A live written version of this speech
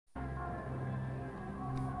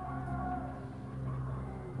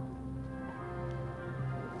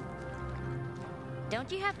Don't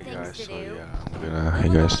you have Hey things guys, to so do? yeah, I'm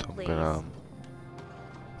gonna yeah, we're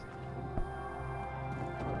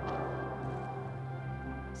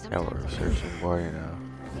Sometimes I searching Barney now.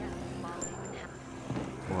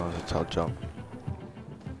 Well, let's all jump.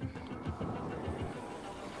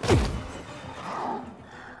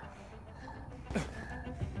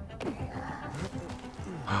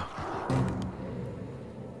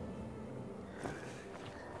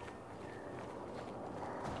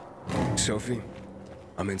 Sophie,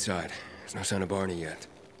 I'm inside. There's no sign of Barney yet.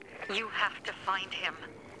 You have to find him.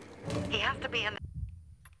 He has to be in.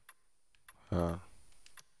 Uh,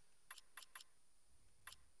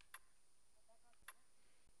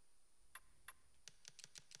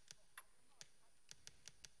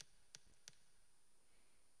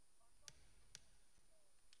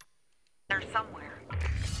 there somewhere.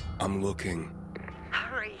 I'm looking.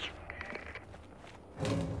 Hurry.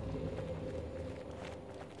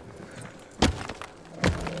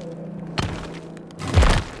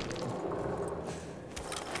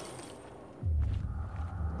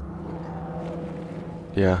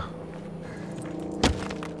 yeah.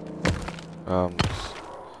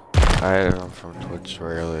 I am from Twitch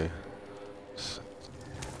rarely.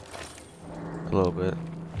 A little bit.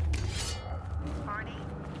 Barney,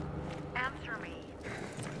 answer me.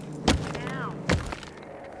 Now.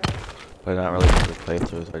 But not really for the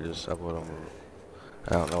playthroughs, I just upload them.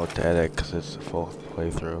 I don't know what to edit because it's a full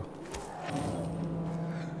playthrough.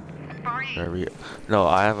 Barney, No,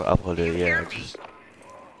 I haven't uploaded it You yet. hear I me? just...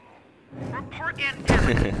 report in,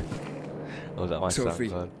 damn it. Oh, that my Sophie,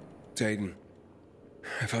 SoundCloud? it's Aiden.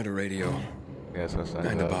 I found a radio Yeah, it's my SoundCloud.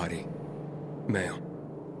 and a body. Male.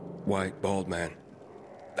 White, bald man.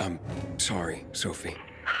 I'm sorry, Sophie.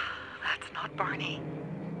 That's not Barney.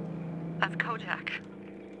 That's Kojak.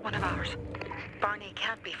 One of ours. Barney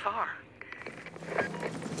can't be far.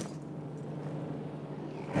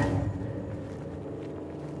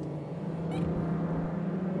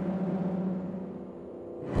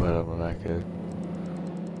 What up with that kid?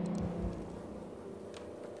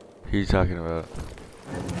 Who you talking about?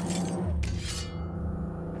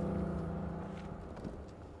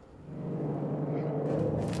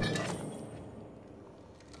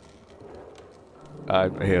 I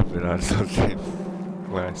may have been on something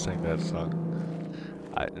when I sang that song.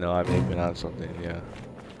 I may have been on something, yeah.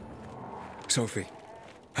 Sophie,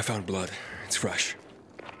 I found blood. It's fresh.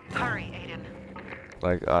 Hurry, Aiden.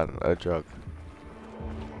 Like on a drug.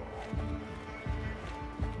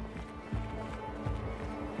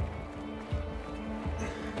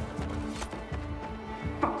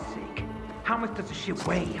 Fuck's sake. How much does this shit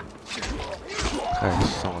weigh? God,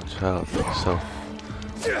 so much health. He's so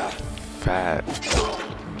fat.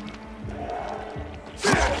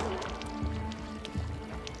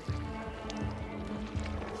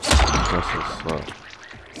 Goes so slow.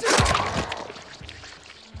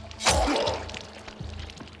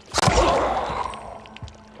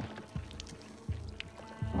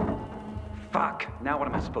 Fuck. Now what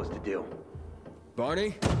am I supposed to do?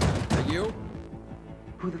 Barney? That you?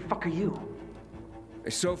 Who the fuck are you? Hey,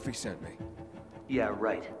 Sophie sent me. Yeah,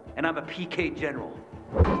 right. And I'm a PK general.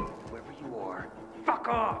 Whoever you are, fuck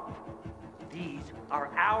off! These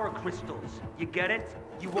are our crystals. You get it?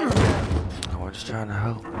 You won't. I was just trying to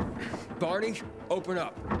help. Barney, open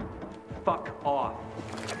up. Fuck off.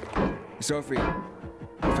 Sophie,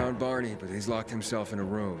 I found Barney, but he's locked himself in a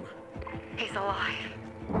room. He's alive.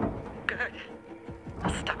 Good. A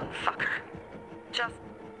stubborn fucker. Just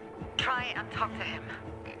try and talk to him.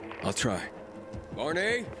 I'll try.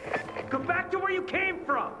 Barney? Go back to where you came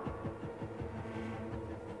from!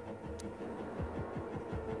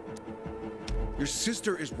 Your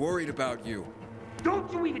sister is worried about you.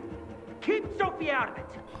 Don't you even keep Sophie out of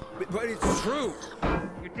it! But it's true.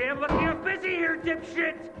 You're damn lucky I'm busy here,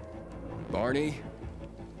 dipshit! Barney,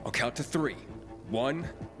 I'll count to 3. 1.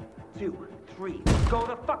 2, 3. Go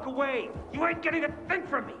the fuck away! You ain't getting a thing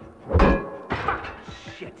from me! Fuck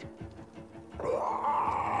shit!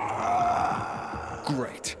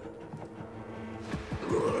 Great.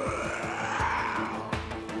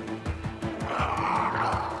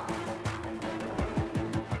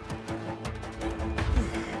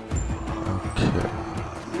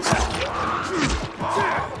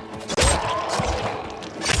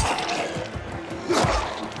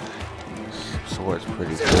 Sword's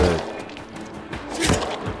pretty good.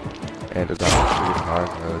 And it's on pretty hard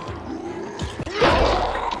mode.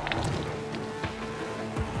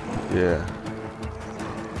 Yeah.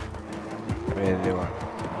 I made a new one.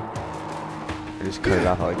 I just cut it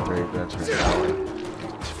off at like 30 minutes or an hour.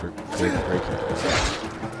 It's for quick breaking.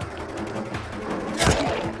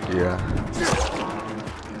 Yeah.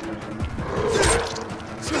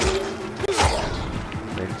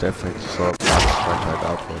 definitely slow up when I tried to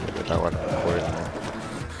upload it, but I wasn't recording there.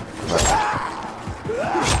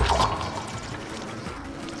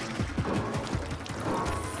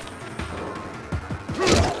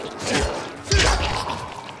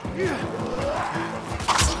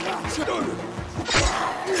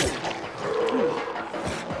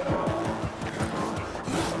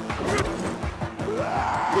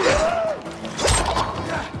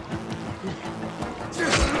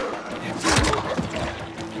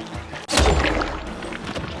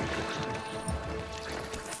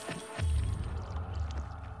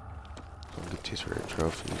 Get these rare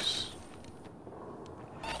trophies.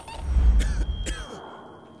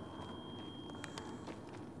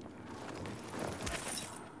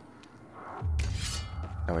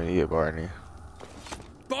 I'm gonna eat Barney.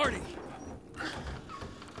 Barney!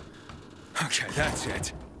 Okay, that's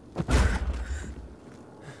it.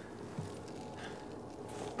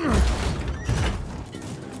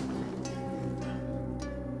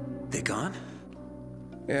 They gone?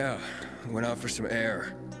 Yeah, went out for some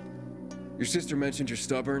air. Your sister mentioned you're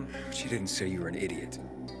stubborn. She didn't say you were an idiot.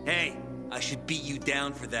 Hey, I should beat you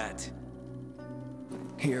down for that.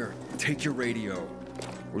 Here, take your radio.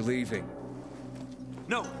 We're leaving.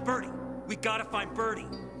 No, Birdie. We gotta find Birdie.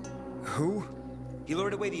 Who? He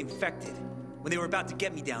lured away the infected when they were about to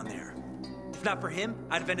get me down there. If not for him,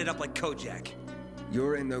 I'd have ended up like Kojak.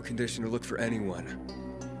 You're in no condition to look for anyone.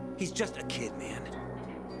 He's just a kid, man.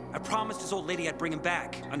 I promised his old lady I'd bring him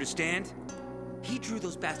back, understand? He drew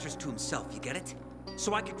those bastards to himself, you get it?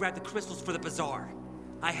 So I could grab the crystals for the bazaar.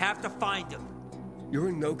 I have to find him. You're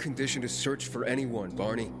in no condition to search for anyone,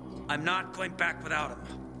 Barney. I'm not going back without him.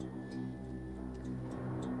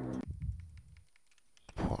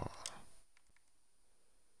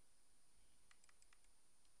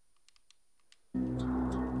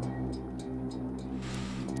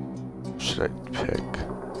 Should I pick?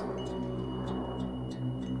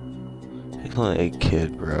 He's only a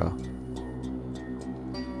kid, bro.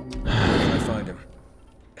 Where can I find him?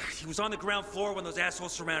 He was on the ground floor when those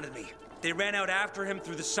assholes surrounded me. They ran out after him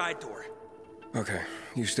through the side door. Okay,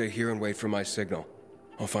 you stay here and wait for my signal.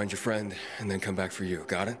 I'll find your friend and then come back for you.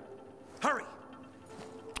 Got it? Hurry!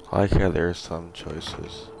 I like how there's some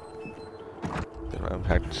choices. They don't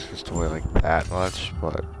impact the system like that much,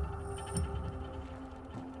 but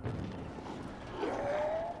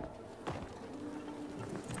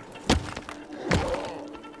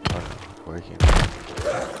working.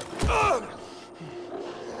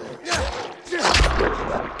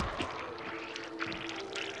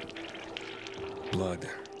 Blood.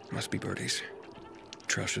 Must be Birdie's.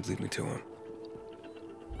 Trail should lead me to him.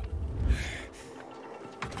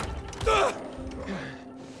 I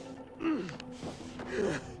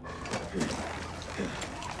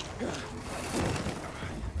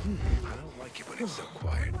don't like it when it's so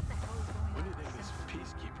quiet. When do you think this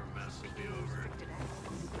peacekeeper mess will be over?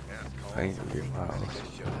 I need to get my house.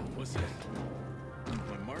 What's that?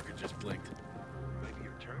 My marker just blinked. Maybe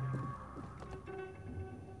you're turning.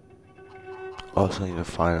 Also need to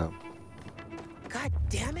find him. God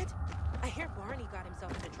damn it! I hear Barney got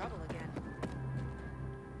himself into trouble again.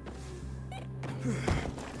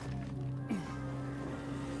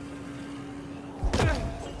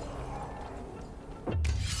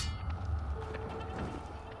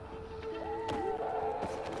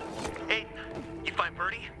 Hey, you find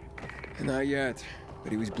Birdie? Not yet,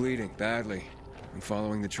 but he was bleeding badly. I'm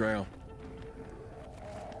following the trail.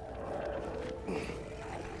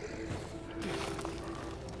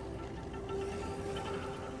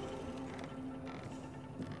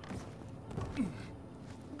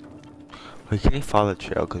 Wait, can he follow the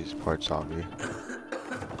trail because he's part zombie?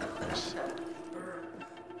 Yes.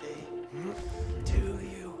 Birthday to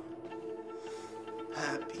you.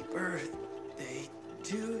 Happy birthday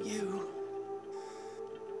to you.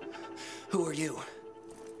 Who are you?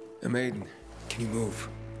 A maiden. Can you move?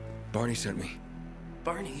 Barney sent me.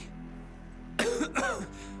 Barney? Of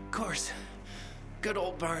course. Good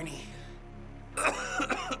old Barney.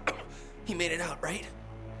 He made it out, right?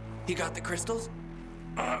 He got the crystals?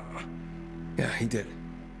 Yeah, he did.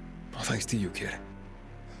 All thanks to you, kid.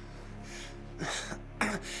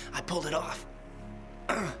 I pulled it off.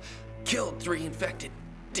 Killed 3 infected.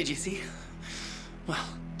 Did you see? Well,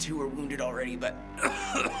 2 are wounded already, but...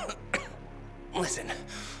 Listen.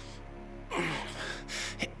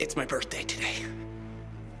 It's my birthday today.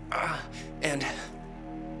 And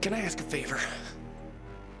can I ask a favor?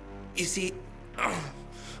 You see,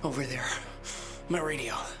 over there, my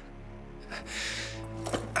radio.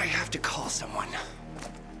 I have to call someone.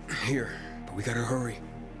 Here, but we gotta hurry.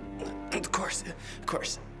 Of course.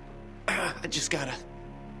 I just gotta...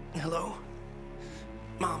 Hello?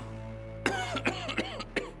 Mom.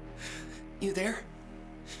 You there?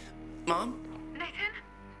 Mom? Nathan?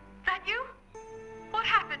 That you? What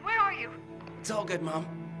happened? Where are you? It's all good, Mom.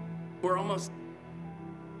 We're almost...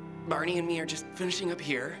 Barney and me are just finishing up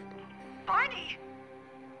here. Barney!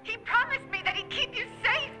 He promised me that he'd keep you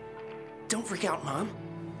safe! Don't freak out, Mom.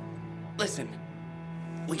 Listen,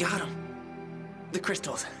 we got him. The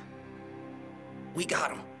crystals. We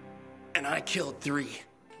got him. And I killed 3.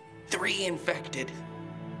 3 infected.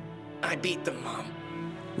 I beat them, Mom.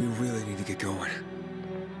 We really need to get going.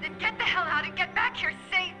 Then get the hell out and get back here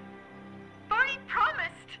safe! Barney promised!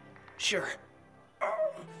 Sure.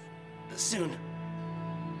 Soon.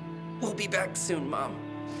 We'll be back soon, Mom.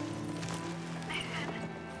 Nathan?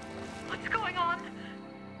 What's going on?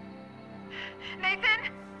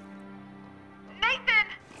 Nathan? Nathan!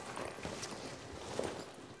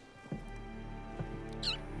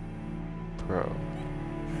 Bro.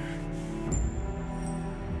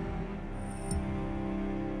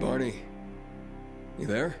 Barney. You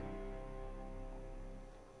there?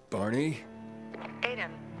 Barney? Aiden,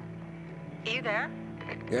 you there?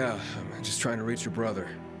 Yeah, I'm just trying to reach your brother.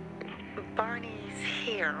 Barney's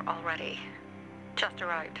here already. Just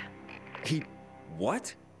arrived. He...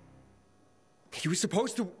 what? He was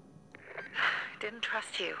supposed to... Didn't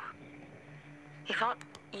trust you. He thought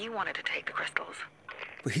you wanted to take the crystals.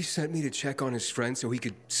 But he sent me to check on his friend so he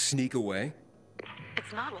could sneak away?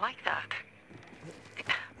 It's not like that.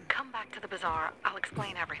 Come back to the bazaar. I'll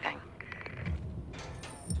explain everything.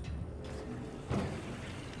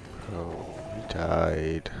 Oh, he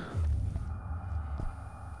died.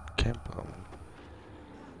 Can't bum.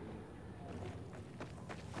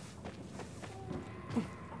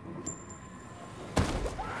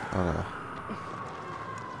 Oh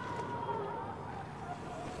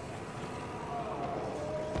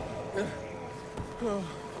no.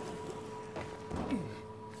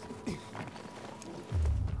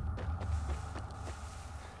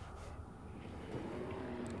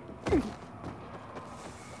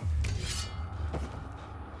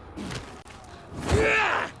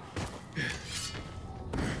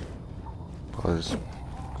 Because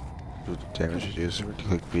the damage reduced when you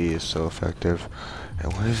click B is so effective.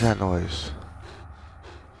 And what is that noise?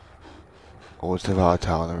 Oh, it's the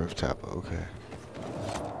volatile on the rooftop. Okay.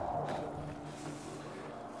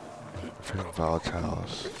 Freaking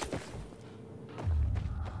volatiles.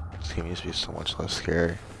 This game used to be so much less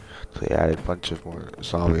scary. So they added a bunch of more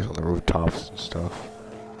zombies on the rooftops and stuff.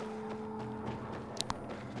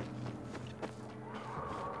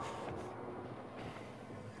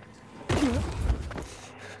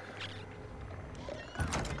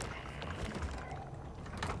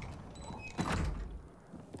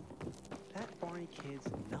 That Barney kid's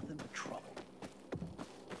nothing but trouble.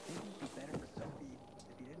 Things would be better for Sophie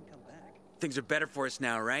if he didn't come back. Things are better for us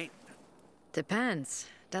now, right? Depends,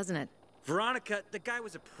 doesn't it? Veronica, the guy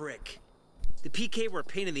was a prick. The PK were a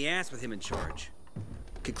pain in the ass with him in charge.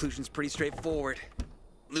 Conclusion's pretty straightforward.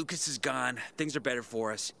 Lucas is gone. Things are better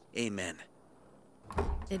for us. Amen.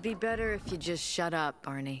 It'd be better if you just shut up,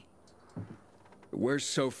 Barney. Where's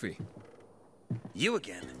Sophie? You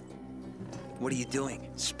again? What are you doing?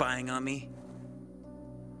 Spying on me?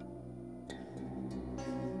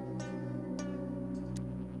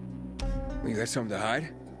 You got something to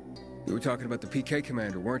hide? You were talking about the PK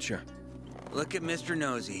commander, weren't you? Look at Mr.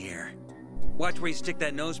 Nosy here. Watch where you stick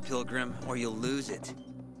that nose, Pilgrim, or you'll lose it.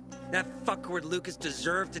 That fuckward Lucas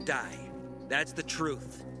deserved to die. That's the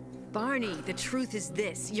truth. Barney, the truth is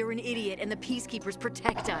this. You're an idiot, and the Peacekeepers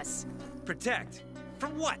protect us. Protect?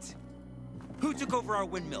 From what? Who took over our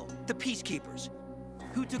windmill? The Peacekeepers.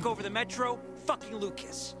 Who took over the Metro? Fucking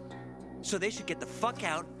Lucas. So they should get the fuck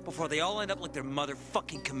out before they all end up like their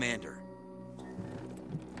motherfucking commander.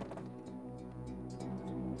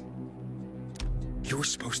 You were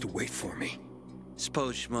supposed to wait for me.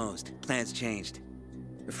 Suppose schmozed. Plans changed.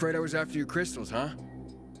 Afraid I was after your crystals, huh?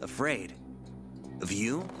 Afraid? Of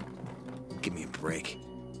you? Give me a break.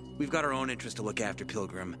 We've got our own interests to look after,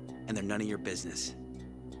 Pilgrim, and they're none of your business.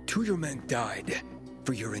 2 of your men died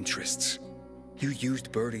for your interests. You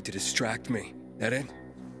used Birdie to distract me. That it?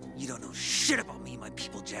 You don't know shit about me, my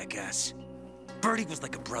people, jackass. Birdie was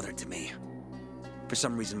like a brother to me. For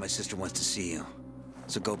some reason, my sister wants to see you.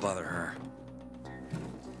 So go bother her.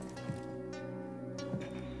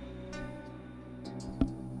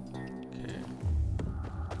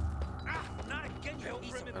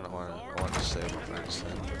 I want to save my friends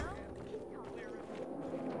then.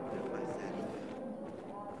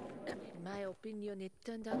 In my opinion, it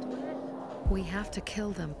turned out well. We have to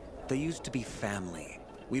kill them. They used to be family.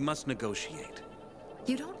 We must negotiate.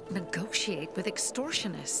 You don't negotiate with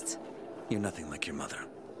extortionists. You're nothing like your mother.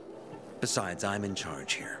 Besides, I'm in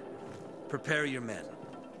charge here. Prepare your men.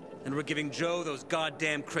 And we're giving Joe those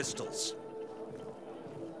goddamn crystals.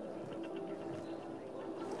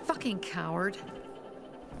 Fucking coward.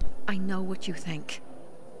 I know what you think.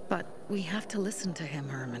 But we have to listen to him,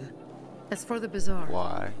 Herman. It's for the Bazaar.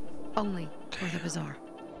 Why? Only for the Bazaar.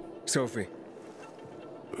 Sophie.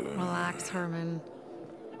 Relax, Herman.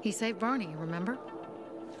 He saved Barney, remember?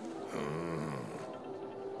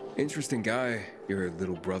 Interesting guy, your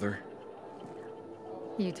little brother.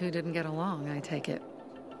 You two didn't get along, I take it.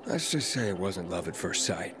 Let's just say it wasn't love at first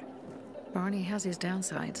sight. Barney has his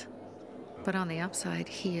downsides. But on the upside,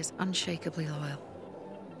 he is unshakably loyal.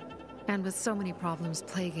 And with so many problems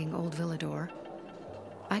plaguing old Villador,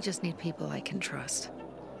 I just need people I can trust.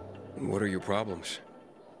 What are your problems?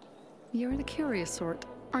 You're the curious sort,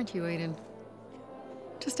 aren't you, Aiden?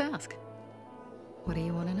 Just ask. What do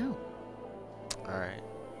you want to know? Alright.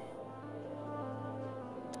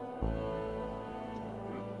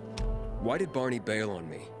 Why did Barney bail on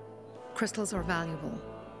me? Crystals are valuable.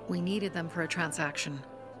 We needed them for a transaction.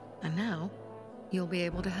 And now, you'll be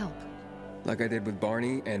able to help. Like I did with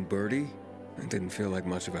Barney and Birdie? It didn't feel like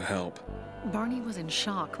much of a help. Barney was in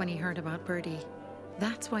shock when he heard about Birdie.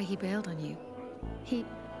 That's why he bailed on you. He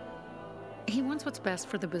wants what's best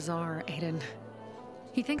for the Bazaar, Aiden.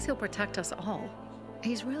 He thinks he'll protect us all.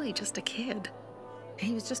 He's really just a kid.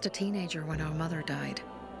 He was just a teenager when our mother died.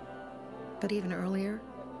 But even earlier,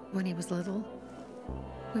 when he was little,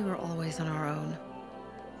 we were always on our own.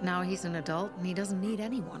 Now he's an adult and he doesn't need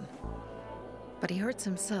anyone. But he hurts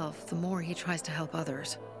himself the more he tries to help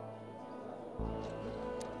others.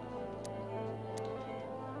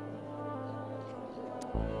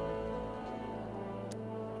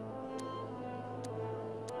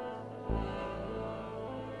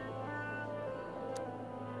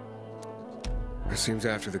 It seems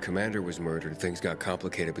after the commander was murdered, things got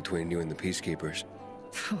complicated between you and the Peacekeepers.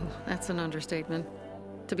 That's an understatement.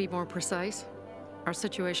 To be more precise, our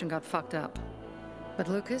situation got fucked up. But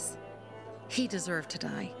Lucas, he deserved to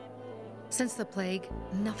die. Since the plague,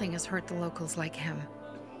 nothing has hurt the locals like him.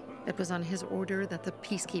 It was on his order that the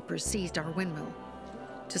Peacekeepers seized our windmill.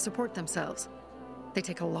 To support themselves, they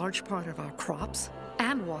take a large part of our crops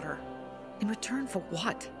and water. In return for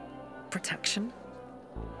what? Protection?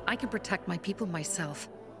 I can protect my people myself.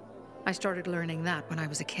 I started learning that when I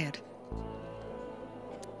was a kid.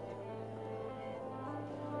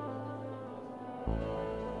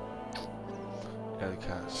 Yeah, it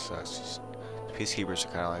kind of sucks. The Peacekeepers are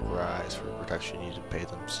kind of like Rise for protection. You need to pay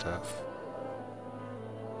them stuff.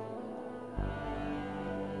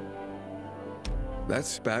 That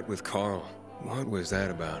spat with Carl, what was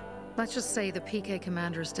that about? Let's just say the PK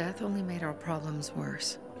commander's death only made our problems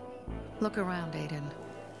worse. Look around, Aiden.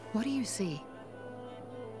 What do you see?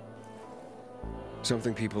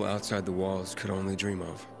 Something people outside the walls could only dream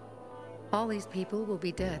of. All these people will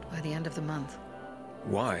be dead by the end of the month.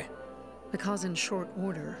 Why? Because in short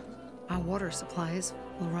order, our water supplies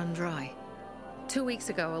will run dry. 2 weeks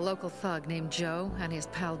ago, a local thug named Joe and his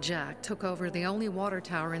pal Jack took over the only water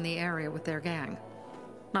tower in the area with their gang.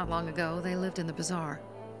 Not long ago, they lived in the Bazaar.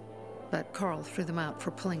 But Carl threw them out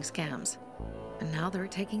for pulling scams. And now they're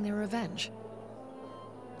taking their revenge.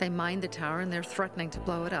 They mined the tower and they're threatening to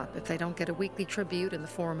blow it up if they don't get a weekly tribute in the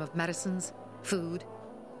form of medicines, food,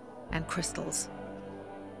 and crystals.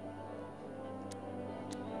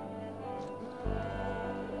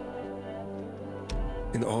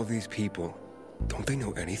 And all these people, don't they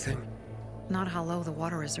know anything? Not how low the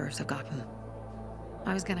water reserves have gotten.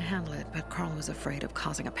 I was gonna handle it, but Carl was afraid of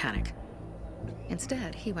causing a panic.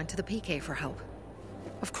 Instead, he went to the PK for help.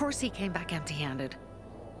 Of course he came back empty-handed.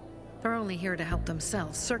 They're only here to help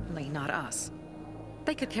themselves, certainly not us.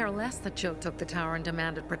 They could care less that Joe took the tower and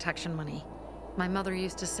demanded protection money. My mother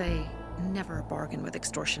used to say, never bargain with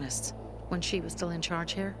extortionists, when she was still in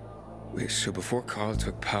charge here. Wait, so before Carl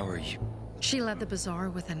took power, She led the Bazaar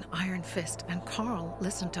with an iron fist, and Carl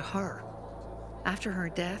listened to her. After her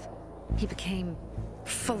death, he became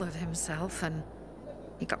full of himself, and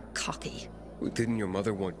he got cocky. Didn't your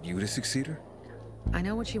mother want you to succeed her? I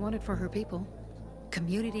know what she wanted for her people.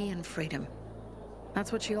 Community and freedom.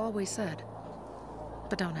 That's what she always said.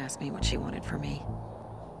 But don't ask me what she wanted for me.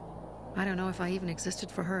 I don't know if I even existed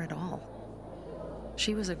for her at all.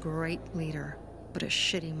 She was a great leader, but a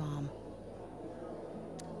shitty mom.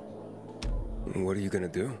 What are you gonna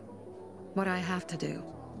do? What I have to do.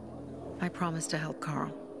 I promised to help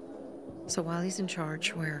Carl. So while he's in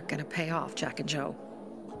charge, we're gonna pay off Jack and Joe.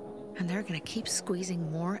 And they're gonna keep squeezing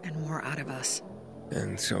more and more out of us.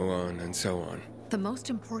 And so on and so on. The most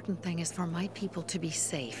important thing is for my people to be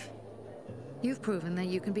safe. You've proven that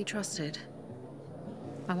you can be trusted.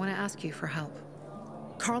 I want to ask you for help.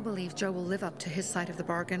 Carl believes Joe will live up to his side of the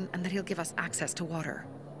bargain and that he'll give us access to water.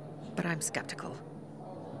 But I'm skeptical.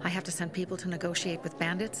 I have to send people to negotiate with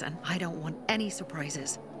bandits, and I don't want any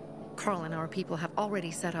surprises. Carl and our people have already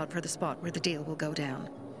set out for the spot where the deal will go down.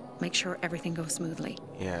 Make sure everything goes smoothly.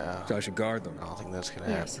 Yeah. So I should guard them. I don't think that's gonna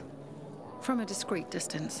Yes. happen. From a discreet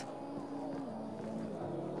distance.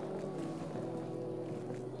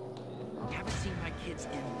 Haven't seen my kids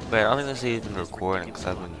in. Wait, I don't think this is even recording because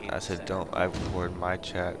I said don't. I record my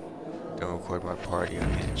chat, don't record my party. I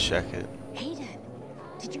need to check it. Hayden,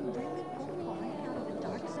 did you really